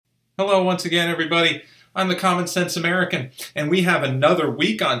Hello once again, everybody. I'm the Common Sense American, and we have another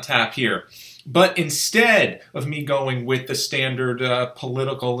week on tap here. But instead of me going with the standard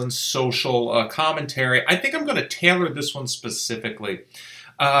political and social commentary, I think I'm going to tailor this one specifically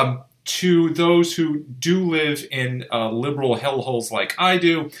to those who do live in liberal hellholes like I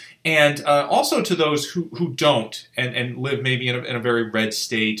do, and also to those who don't and live maybe in a very red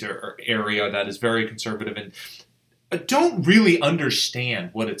state or area that is very conservative and don't really understand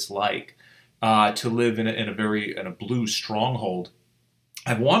what it's like to live in a blue stronghold.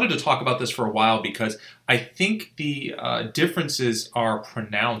 I've wanted to talk about this for a while because I think the differences are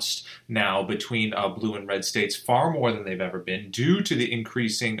pronounced now between blue and red states far more than they've ever been due to the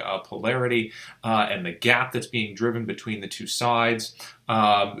increasing polarity and the gap that's being driven between the two sides.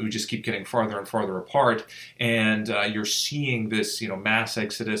 We just keep getting farther and farther apart, and you're seeing this mass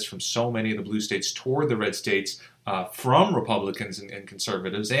exodus from so many of the blue states toward the red states from Republicans and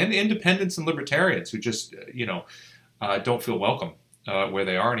conservatives and independents and libertarians who just don't feel welcome where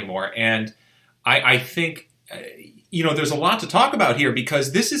they are anymore. And I think, there's a lot to talk about here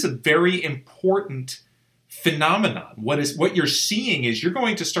because this is a very important phenomenon. What you're seeing is you're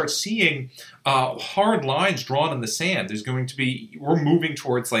going to start seeing hard lines drawn in the sand. We're moving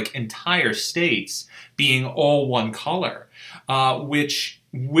towards like entire states being all one color, which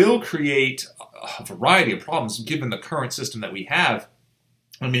will create a variety of problems given the current system that we have.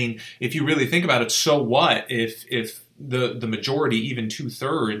 I mean, if you really think about it, so what if the majority, even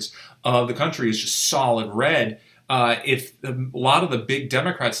 2/3 of the country is just solid red? If a lot of the big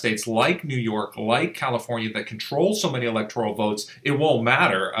Democrat states like New York, like California, that control so many electoral votes, it won't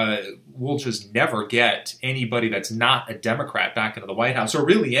matter. We'll just never get anybody that's not a Democrat back into the White House or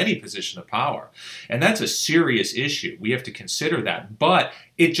really any position of power. And that's a serious issue. We have to consider that. But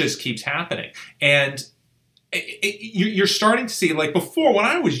it just keeps happening. And you're starting to see, like before, when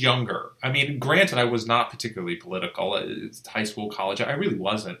I was younger, I mean, granted, I was not particularly political. High school, college, I really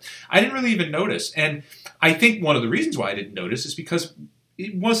wasn't. I didn't really even notice. And I think one of the reasons why I didn't notice is because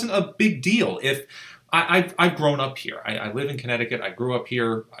it wasn't a big deal. If I've grown up here. I live in Connecticut. I grew up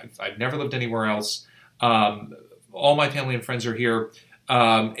here. I've never lived anywhere else. All my family and friends are here.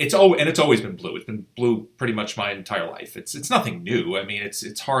 It's always been blue. It's been blue pretty much my entire life. It's nothing new. I mean,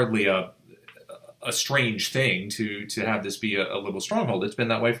 it's hardly a strange thing to have this be a liberal stronghold. It's been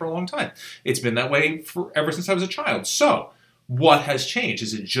that way for a long time. It's been that way ever since I was a child. So what has changed?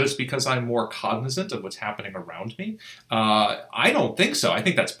 Is it just because I'm more cognizant of what's happening around me? I don't think so. I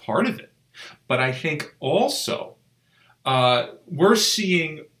think that's part of it. But I think also we're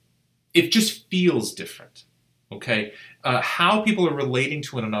seeing it just feels different. Okay? How people are relating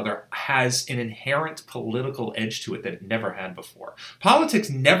to one another has an inherent political edge to it that it never had before. Politics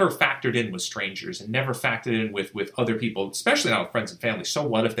never factored in with strangers and never factored in with other people, especially not with friends and family. So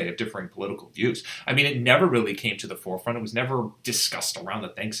what if they have differing political views? I mean, it never really came to the forefront. It was never discussed around the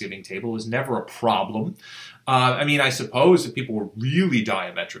Thanksgiving table. It was never a problem. I suppose if people were really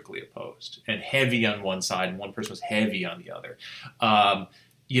diametrically opposed and heavy on one side and one person was heavy on the other, other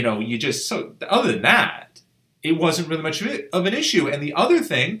than that, it wasn't really much of an issue. And the other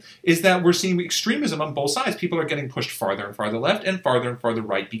thing is that we're seeing extremism on both sides. People are getting pushed farther and farther left and farther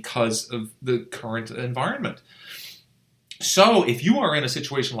right because of the current environment. So if you are in a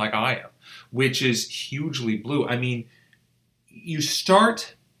situation like I am, which is hugely blue, I mean,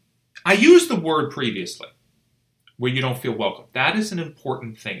 I used the word previously, where you don't feel welcome. That is an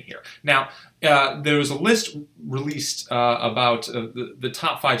important thing here. Now, there was a list released about the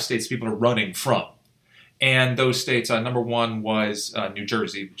top 5 states people are running from. And those states, number 1 was New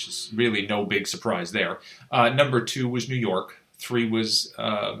Jersey, which is really no big surprise there. Number 2 was New York. 3 was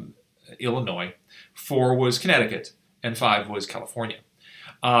Illinois. 4 was Connecticut. And 5 was California.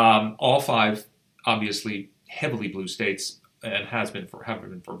 All 5, obviously, heavily blue states and have been for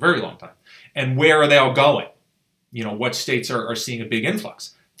a very long time. And where are they all going? What states are seeing a big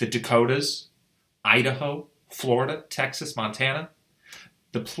influx? The Dakotas, Idaho, Florida, Texas, Montana.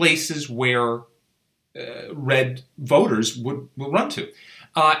 The places where red voters will run to.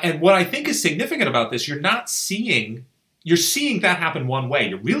 And what I think is significant about this, you're seeing that happen one way.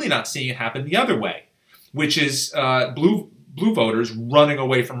 You're really not seeing it happen the other way, which is blue voters running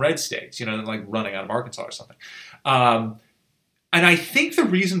away from red states, like running out of Arkansas or something. And I think the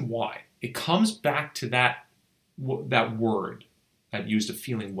reason why, it comes back to that word I've used of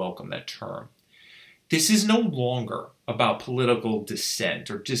feeling welcome, that term. This is no longer about political dissent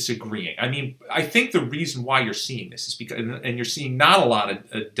or disagreeing. I mean, I think the reason why you're seeing this is because, and you're seeing not a lot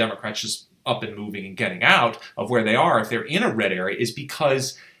of Democrats just up and moving and getting out of where they are if they're in a red area, is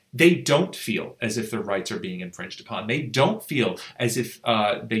because They don't feel as if their rights are being infringed upon. They don't feel as if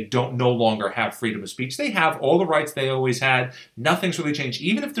they don't no longer have freedom of speech. They have all the rights they always had. Nothing's really changed.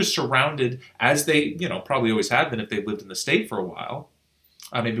 Even if they're surrounded, as they probably always have been if they've lived in the state for a while,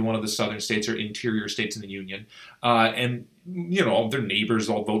 maybe one of the southern states or interior states in the Union, and their neighbors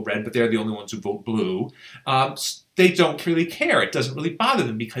all vote red, but they're the only ones who vote blue. They don't really care. It doesn't really bother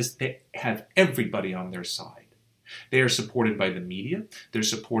them because they have everybody on their side. They are supported by the media.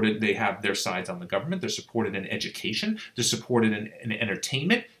 They have their sides on the government. They're supported in education. They're supported in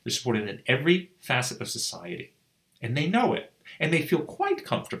entertainment. They're supported in every facet of society. And they know it. And they feel quite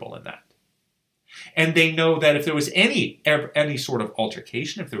comfortable in that. And they know that if there was any sort of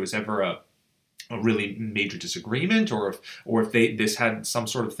altercation, if there was ever a really major disagreement, or if this had some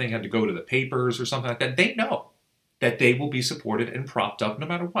sort of thing had to go to the papers or something like that, they know that they will be supported and propped up no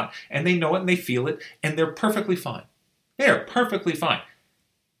matter what. And they know it and they feel it, and they're perfectly fine. They're perfectly fine.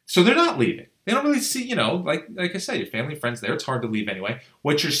 So they're not leaving. They don't really see, like I said, your family, friends there, it's hard to leave anyway.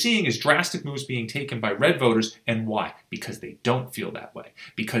 What you're seeing is drastic moves being taken by red voters. And why? Because they don't feel that way.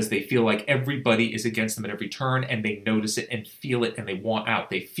 Because they feel like everybody is against them at every turn, and they notice it and feel it, and they want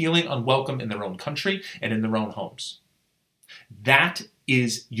out. They're feeling unwelcome in their own country and in their own homes. That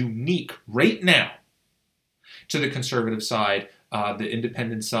is unique right now to the conservative side, the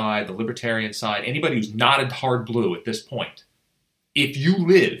independent side, the libertarian side, anybody who's not a hard blue at this point. If you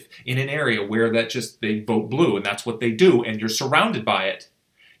live in an area where they vote blue and that's what they do, and you're surrounded by it,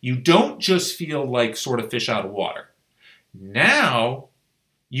 you don't just feel like sort of fish out of water. Now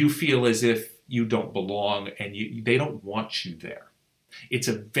you feel as if you don't belong and they don't want you there. It's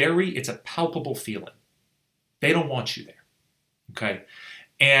a palpable feeling. They don't want you there. Okay?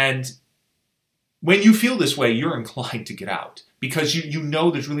 And when you feel this way, you're inclined to get out because you know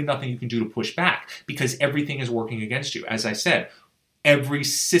there's really nothing you can do to push back because everything is working against you. As I said, every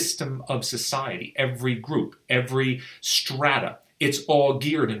system of society, every group, every strata, it's all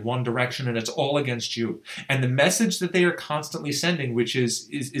geared in one direction and it's all against you. And the message that they are constantly sending, which is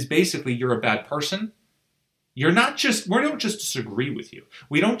basically you're a bad person. We don't just disagree with you.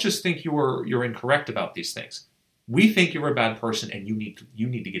 We don't just think you're incorrect about these things. We think you're a bad person and you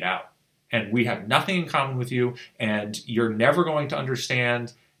need to get out. And we have nothing in common with you, and you're never going to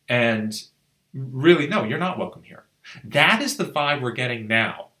understand, and really, no, you're not welcome here. That is the vibe we're getting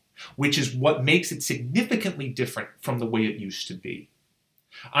now, which is what makes it significantly different from the way it used to be.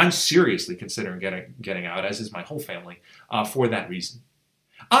 I'm seriously considering getting out, as is my whole family, for that reason.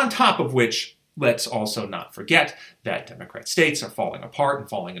 On top of which, let's also not forget that Democrat states are falling apart and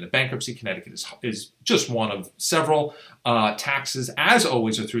falling into bankruptcy. Connecticut is just one of several. Taxes, as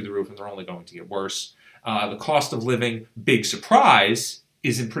always, are through the roof, and they're only going to get worse. The cost of living, big surprise,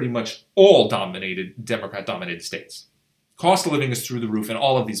 is in pretty much all Democrat-dominated states. Cost of living is through the roof in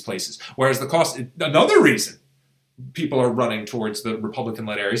all of these places. Whereas another reason people are running towards the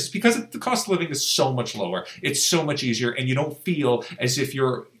Republican-led areas is because the cost of living is so much lower. It's so much easier, and you don't feel as if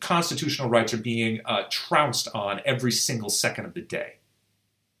your constitutional rights are being trounced on every single second of the day.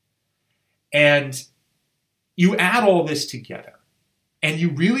 And you add all this together, and you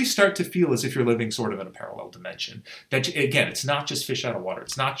really start to feel as if you're living sort of in a parallel dimension. That, again, it's not just fish out of water.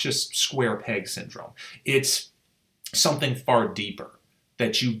 It's not just square peg syndrome. It's something far deeper.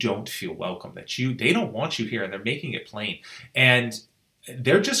 That you don't feel welcome, they don't want you here, and they're making it plain. And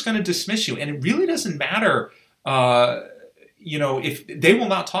they're just going to dismiss you. And it really doesn't matter, if they will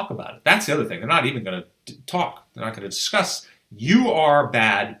not talk about it. That's the other thing. They're not even going to talk. They're not going to discuss. You are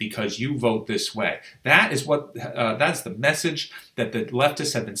bad because you vote this way. That is that's the message that the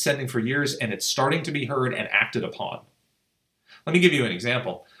leftists have been sending for years, and it's starting to be heard and acted upon. Let me give you an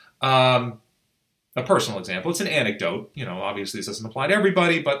example. A personal example. It's an anecdote. Obviously this doesn't apply to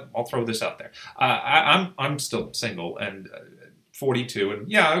everybody, but I'll throw this out there. I'm still single and 42, and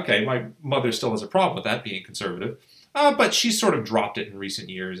yeah, okay, my mother still has a problem with that, being conservative, but she's sort of dropped it in recent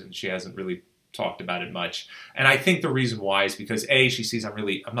years, and she hasn't really talked about it much. And I think the reason why is because A, she sees I'm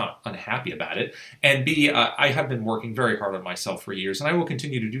not unhappy about it, and B, I have been working very hard on myself for years, and I will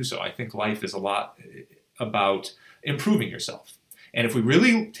continue to do so. I think life is a lot about improving yourself. And if we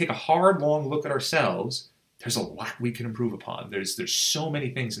really take a hard, long look at ourselves, there's a lot we can improve upon. There's so many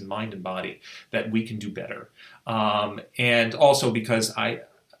things in mind and body that we can do better. And also because I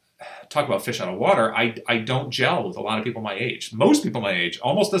talk about fish out of water, I don't gel with a lot of people my age. Most people my age,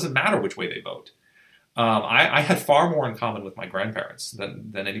 almost doesn't matter which way they vote. I had far more in common with my grandparents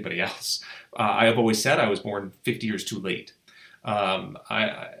than anybody else. I have always said I was born 50 years too late.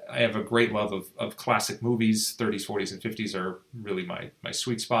 I have a great love of classic movies. 30s, 40s, and 50s are really my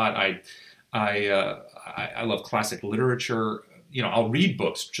sweet spot. I love classic literature. I'll read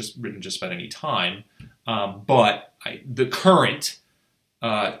books written just about any time, but the current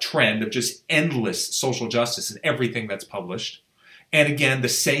trend of just endless social justice in everything that's published. And again, the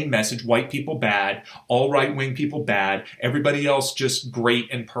same message: white people bad, all right-wing people bad, everybody else just great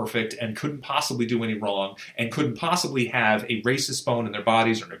and perfect and couldn't possibly do any wrong and couldn't possibly have a racist bone in their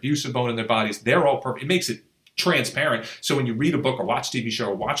bodies or an abusive bone in their bodies. They're all perfect. It makes it transparent. So when you read a book or watch a TV show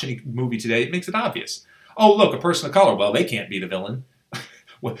or watch any movie today, it makes it obvious. Oh, look, a person of color. Well, they can't be the villain.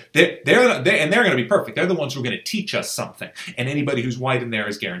 Well, they're going to be perfect. They're the ones who are going to teach us something. And anybody who's white in there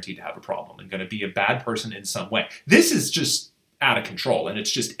is guaranteed to have a problem and going to be a bad person in some way. This is just out of control, and it's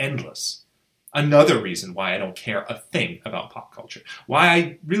just endless. Another reason why I don't care a thing about pop culture. Why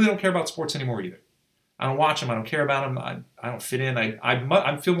I really don't care about sports anymore either. I don't watch them. I don't care about them. I don't fit in.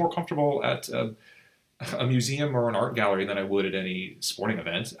 I feel more comfortable at a museum or an art gallery than I would at any sporting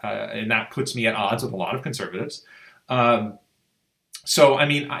event, and that puts me at odds with a lot of conservatives. So,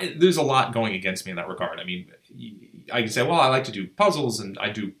 there's a lot going against me in that regard. I can say, well, I like to do puzzles, and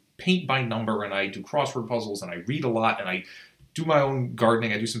I do paint by number, and I do crossword puzzles, and I read a lot, and I do my own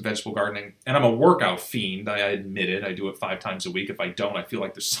gardening. I do some vegetable gardening, and I'm a workout fiend. I admit it. I do it 5 times a week. If I don't, I feel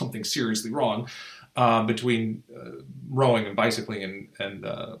like there's something seriously wrong between rowing and bicycling and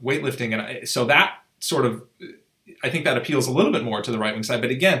weightlifting. And so that sort of, I think that appeals a little bit more to the right-wing side.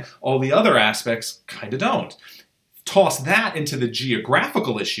 But again, all the other aspects kind of don't. Toss that into the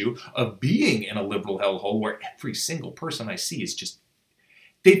geographical issue of being in a liberal hellhole where every single person I see is just,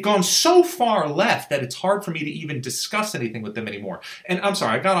 they've gone so far left that it's hard for me to even discuss anything with them anymore. And I'm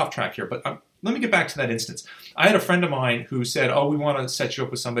sorry, I got off track here, but let me get back to that instance. I had a friend of mine who said, oh, we want to set you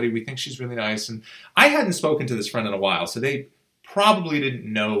up with somebody. We think she's really nice. And I hadn't spoken to this friend in a while, so they probably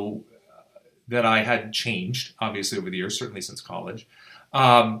didn't know that I had changed, obviously, over the years, certainly since college.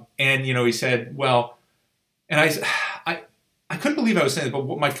 And, he said, well, and I couldn't believe I was saying this,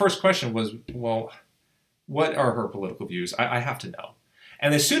 but my first question was, well, what are her political views? I have to know.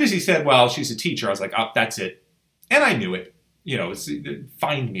 And as soon as he said, well, she's a teacher, I was like, oh, that's it. And I knew it.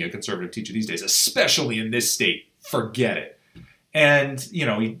 Find me a conservative teacher these days, especially in this state. Forget it. And, he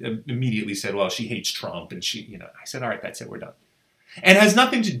immediately said, well, she hates Trump. And I said, all right, that's it. We're done. And it has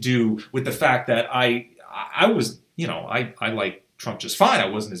nothing to do with the fact that I was, I like Trump just fine. I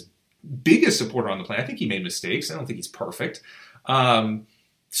wasn't his biggest supporter on the planet. I think he made mistakes. I don't think he's perfect.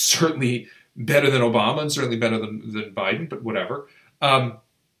 Certainly better than Obama and certainly better than Biden, but whatever. But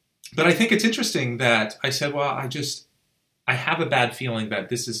I think it's interesting that I said, well, I have a bad feeling that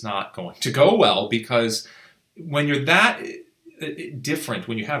this is not going to go well, because when you're that different,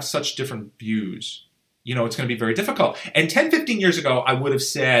 when you have such different views, it's going to be very difficult. And 10, 15 years ago, I would have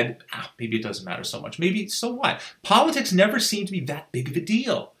said, maybe it doesn't matter so much. Maybe, so what? Politics never seemed to be that big of a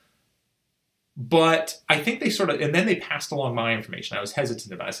deal. But I think they and then they passed along my information. I was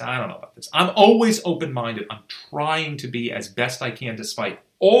hesitant about it. I said, I don't know about this. I'm always open-minded. I'm trying to be as best I can, despite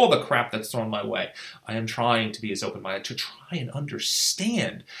all the crap that's thrown my way. I am trying to be as open-minded to try and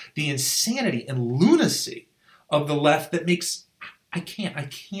understand the insanity and lunacy of the left that makes, I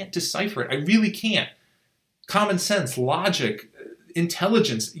can't decipher it. I really can't. Common sense, logic,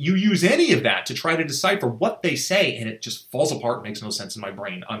 intelligence, you use any of that to try to decipher what they say, and it just falls apart and makes no sense in my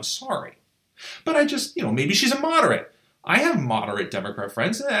brain. I'm sorry. But I just, maybe she's a moderate. I have moderate Democrat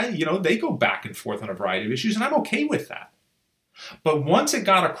friends. They go back and forth on a variety of issues, and I'm okay with that. But once it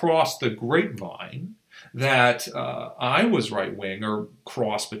got across the grapevine that I was right-wing or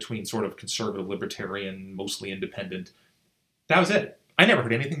cross between sort of conservative, libertarian, mostly independent, that was it. I never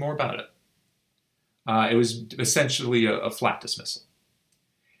heard anything more about it. It was essentially a flat dismissal.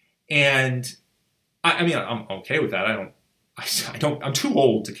 And, I'm okay with that. I'm too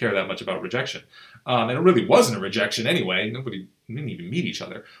old to care that much about rejection. And it really wasn't a rejection anyway. We didn't even meet each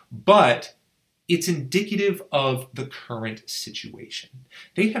other. But it's indicative of the current situation.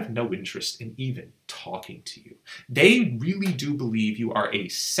 They have no interest in even talking to you. They really do believe you are a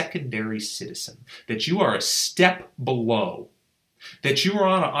secondary citizen, that you are a step below, that you are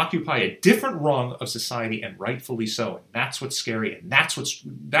on to occupy a different rung of society, and rightfully so. And that's what's scary. And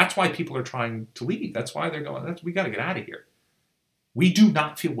that's why people are trying to leave. That's why they're going, we got to get out of here. We do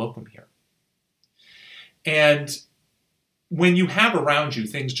not feel welcome here. And when you have around you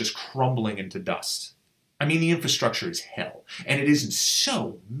things just crumbling into dust, the infrastructure is hell. And it is in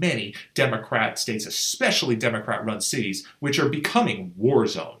so many Democrat states, especially Democrat-run cities, which are becoming war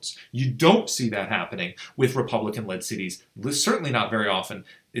zones. You don't see that happening with Republican-led cities. Certainly not very often.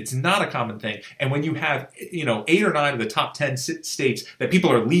 It's not a common thing. And when you have, 8 or 9 of the top 10 states that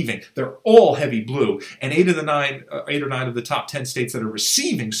people are leaving, they're all heavy blue. And 8 or 9 of the top 10 states that are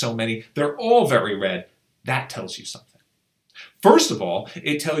receiving so many, they're all very red. That tells you something. First of all,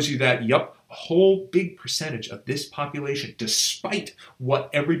 it tells you that, yup, a whole big percentage of this population, despite what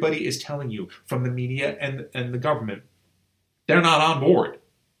everybody is telling you from the media and the government, they're not on board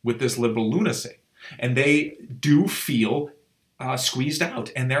with this liberal lunacy. And they do feel squeezed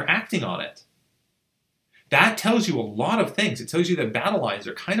out, and they're acting on it. That tells you a lot of things. It tells you that battle lines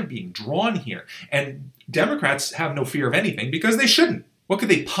are kind of being drawn here. And Democrats have no fear of anything because they shouldn't. What could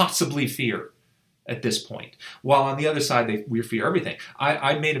they possibly fear at this point? While on the other side, we fear everything.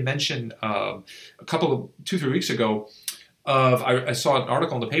 I made a mention a couple of 2-3 weeks ago of, I saw an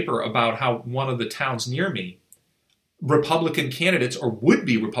article in the paper about how one of the towns near me, Republican candidates or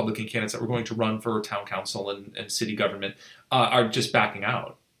would-be Republican candidates that were going to run for town council and city government are just backing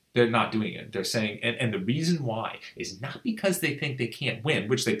out. They're not doing it. They're saying, and the reason why is not because they think they can't win,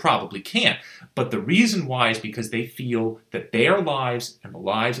 which they probably can't, but the reason why is because they feel that their lives and the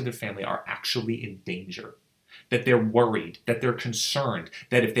lives of their family are actually in danger, that they're worried, that they're concerned,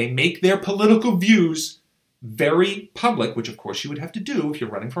 that if they make their political views very public, which of course you would have to do if you're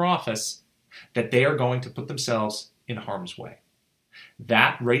running for office, that they are going to put themselves in harm's way.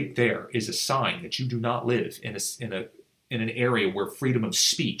 That right there is a sign that you do not live in an area where freedom of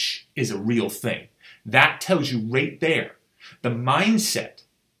speech is a real thing. That tells you right there the mindset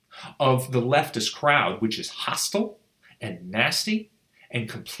of the leftist crowd, which is hostile and nasty and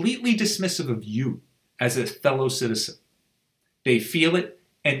completely dismissive of you as a fellow citizen. They feel it,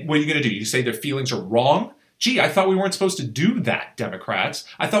 and what are you going to do? You say their feelings are wrong? Gee, I thought we weren't supposed to do that, Democrats.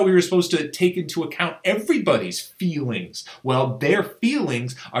 I thought we were supposed to take into account everybody's feelings. Well, their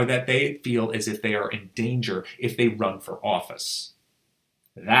feelings are that they feel as if they are in danger if they run for office.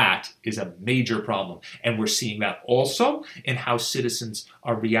 That is a major problem. And we're seeing that also in how citizens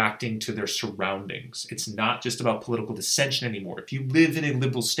are reacting to their surroundings. It's not just about political dissension anymore. If you live in a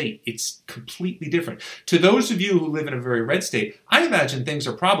liberal state, it's completely different. To those of you who live in a very red state, I imagine things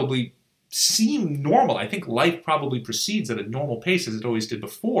are probably seem normal. I think life probably proceeds at a normal pace as it always did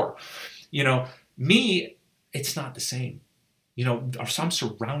before. Me, it's not the same. I'm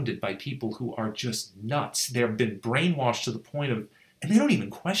surrounded by people who are just nuts. They've been brainwashed to the point of, and they don't even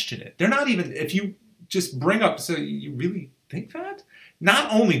question it. They're not even, if you just bring up, so you really think that?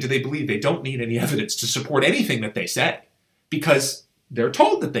 Not only do they believe they don't need any evidence to support anything that they say, because they're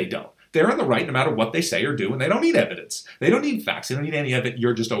told that they don't. They're in the right no matter what they say or do, and they don't need evidence. They don't need facts. They don't need any of it.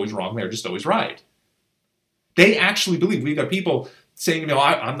 You're just always wrong. They're just always right. They actually believe. We've got people saying,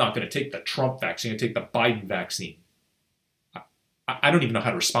 I'm not going to take the Trump vaccine. I'm going to take the Biden vaccine. I don't even know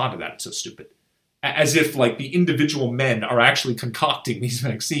how to respond to that. It's so stupid. As if, the individual men are actually concocting these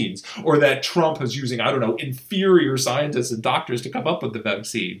vaccines, or that Trump is using, inferior scientists and doctors to come up with the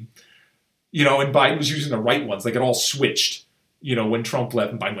vaccine. And Biden was using the right ones. It all switched. When Trump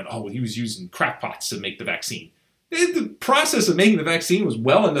left and Biden went, he was using crackpots to make the vaccine. The process of making the vaccine was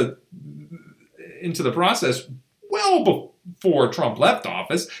well into the process well before Trump left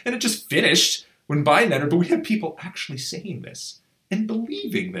office, and it just finished when Biden entered. But we have people actually saying this and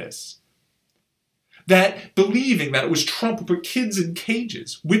believing this. Believing that it was Trump who put kids in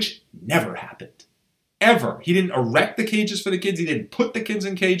cages, which never happened. Ever. He didn't erect the cages for the kids. He didn't put the kids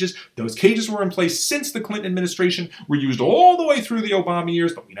in cages. Those cages were in place since the Clinton administration, were used all the way through the Obama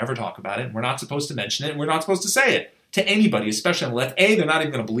years, but we never talk about it, and we're not supposed to mention it, and we're not supposed to say it to anybody, especially on the left. They're not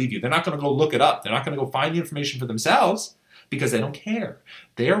even going to believe you. They're not going to go look it up. They're not going to go find the information for themselves because they don't care.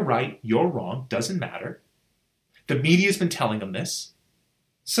 They're right. You're wrong. Doesn't matter. The media's been telling them this,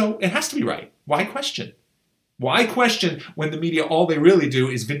 so it has to be right. Why question? Why question when the media, all they really do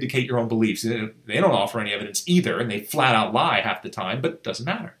is vindicate your own beliefs? They don't offer any evidence either, and they flat out lie half the time, but it doesn't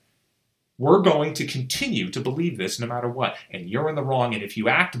matter. We're going to continue to believe this no matter what, and you're in the wrong, and if you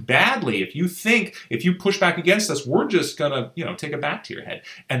act badly, if you push back against us, we're just going to, take a bat to your head.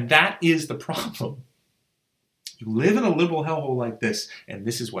 And that is the problem. You live in a liberal hellhole like this, and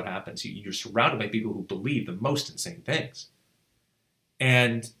this is what happens. You're surrounded by people who believe the most insane things.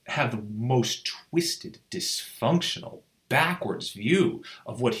 And have the most twisted, dysfunctional, backwards view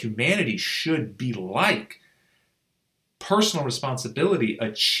of what humanity should be like. Personal responsibility,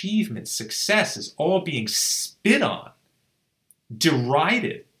 achievement, success is all being spit on,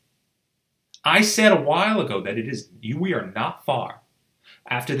 derided. I said a while ago that we are not far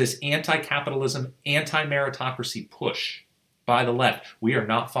after this anti-capitalism, anti-meritocracy push by the left. We are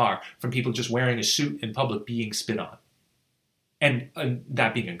not far from people just wearing a suit in public being spit on. And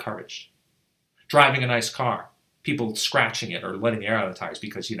that being encouraged. Driving a nice car, people scratching it or letting the air out of the tires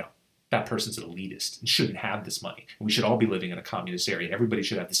because, that person's an elitist and shouldn't have this money. And we should all be living in a communist area. Everybody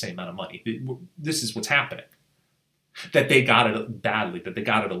should have the same amount of money. This is what's happening. that they got it badly, that they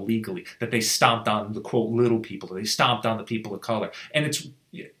got it illegally, that they stomped on the, quote, little people, that they stomped on the people of color. And it's,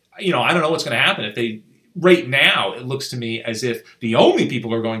 I don't know what's going to happen if they, right now, it looks to me as if the only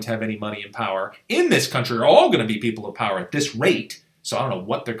people who are going to have any money and power in this country are all going to be people of power at this rate. So I don't know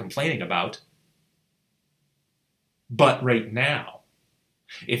what they're complaining about. But right now,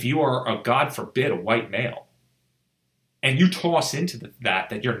 if you are, God forbid, a white male, and you toss into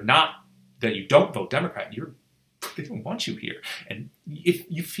that you're not, that you don't vote Democrat, they don't want you here. And if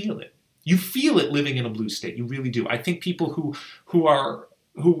you feel it living in a blue state, you really do. I think people who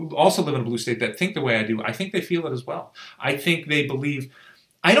also live in a blue state that think the way I do, I think they feel it as well. I think they believe,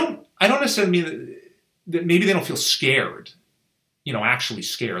 I don't necessarily mean that maybe they don't feel scared, actually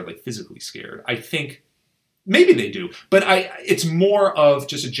scared, like physically scared. I think maybe they do, but it's more of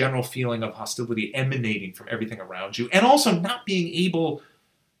just a general feeling of hostility emanating from everything around you, and also not being able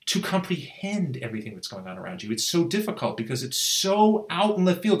to comprehend everything that's going on around you. It's so difficult because it's so out in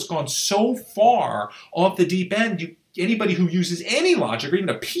left field. It's gone so far off the deep end. Anybody who uses any logic or even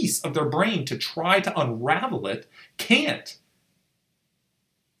a piece of their brain to try to unravel it can't.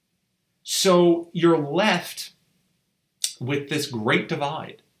 So you're left with this great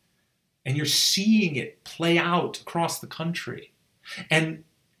divide, and you're seeing it play out across the country. And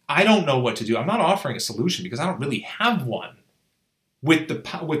I don't know what to do. I'm not offering a solution because I don't really have one. With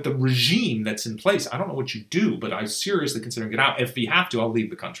the regime that's in place, I don't know what you do, but I seriously consider getting out. If you have to, I'll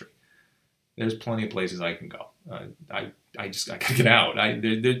leave the country. There's plenty of places I can go. I gotta get out.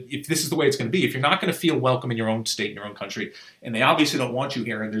 If this is the way it's going to be, if you're not going to feel welcome in your own state, in your own country, and they obviously don't want you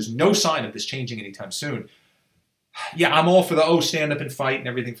here, and there's no sign of this changing anytime soon, yeah, I'm all for the stand up and fight and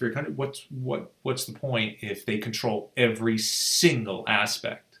everything for your country. What's the point if they control every single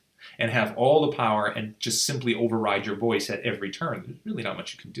aspect and have all the power and just simply override your voice at every turn? There's really not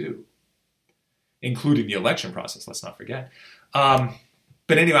much you can do, including the election process, let's not forget.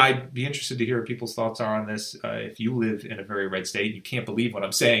 But anyway, I'd be interested to hear what people's thoughts are on this. If you live in a very red state and you can't believe what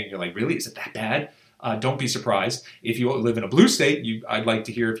I'm saying, you're like, really? Is it that bad? Don't be surprised. If you live in a blue state, I'd like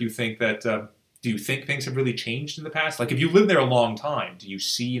to hear if you think that, do you think things have really changed in the past? Like, if you live there a long time, do you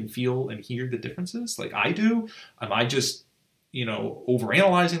see and feel and hear the differences like I do? Am I just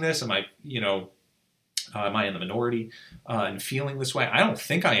overanalyzing this? Am I in the minority and feeling this way? I don't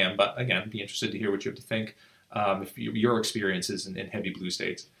think I am, but again, be interested to hear what you have to think, if your experiences in heavy blue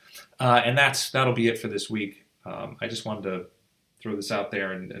states. And that'll be it for this week. I just wanted to throw this out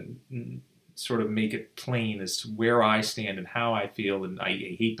there and sort of make it plain as to where I stand and how I feel. And I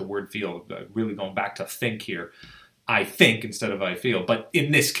hate the word feel, really going back to think here. I think instead of I feel. But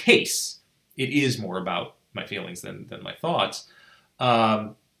in this case, it is more about my feelings than my thoughts.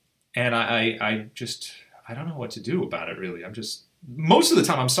 And I don't know what to do about it, really. Most of the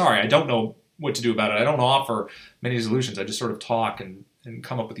time, I'm sorry, I don't know what to do about it. I don't offer many solutions. I just sort of talk and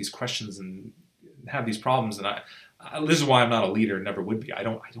come up with these questions and have these problems. And this is why I'm not a leader and never would be. I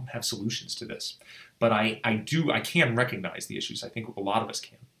don't have solutions to this. But I can recognize the issues. I think a lot of us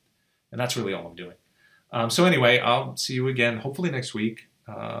can. And that's really all I'm doing. So anyway, I'll see you again, hopefully next week.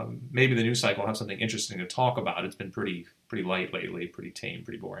 Maybe the news cycle will have something interesting to talk about. It's been pretty light lately, pretty tame,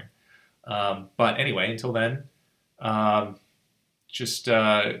 pretty boring. But anyway, until then, just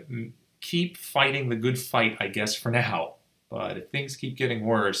keep fighting the good fight, I guess, for now. But if things keep getting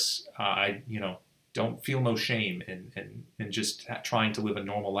worse, don't feel no shame in just trying to live a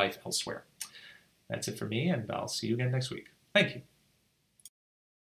normal life elsewhere. That's it for me, and I'll see you again next week. Thank you.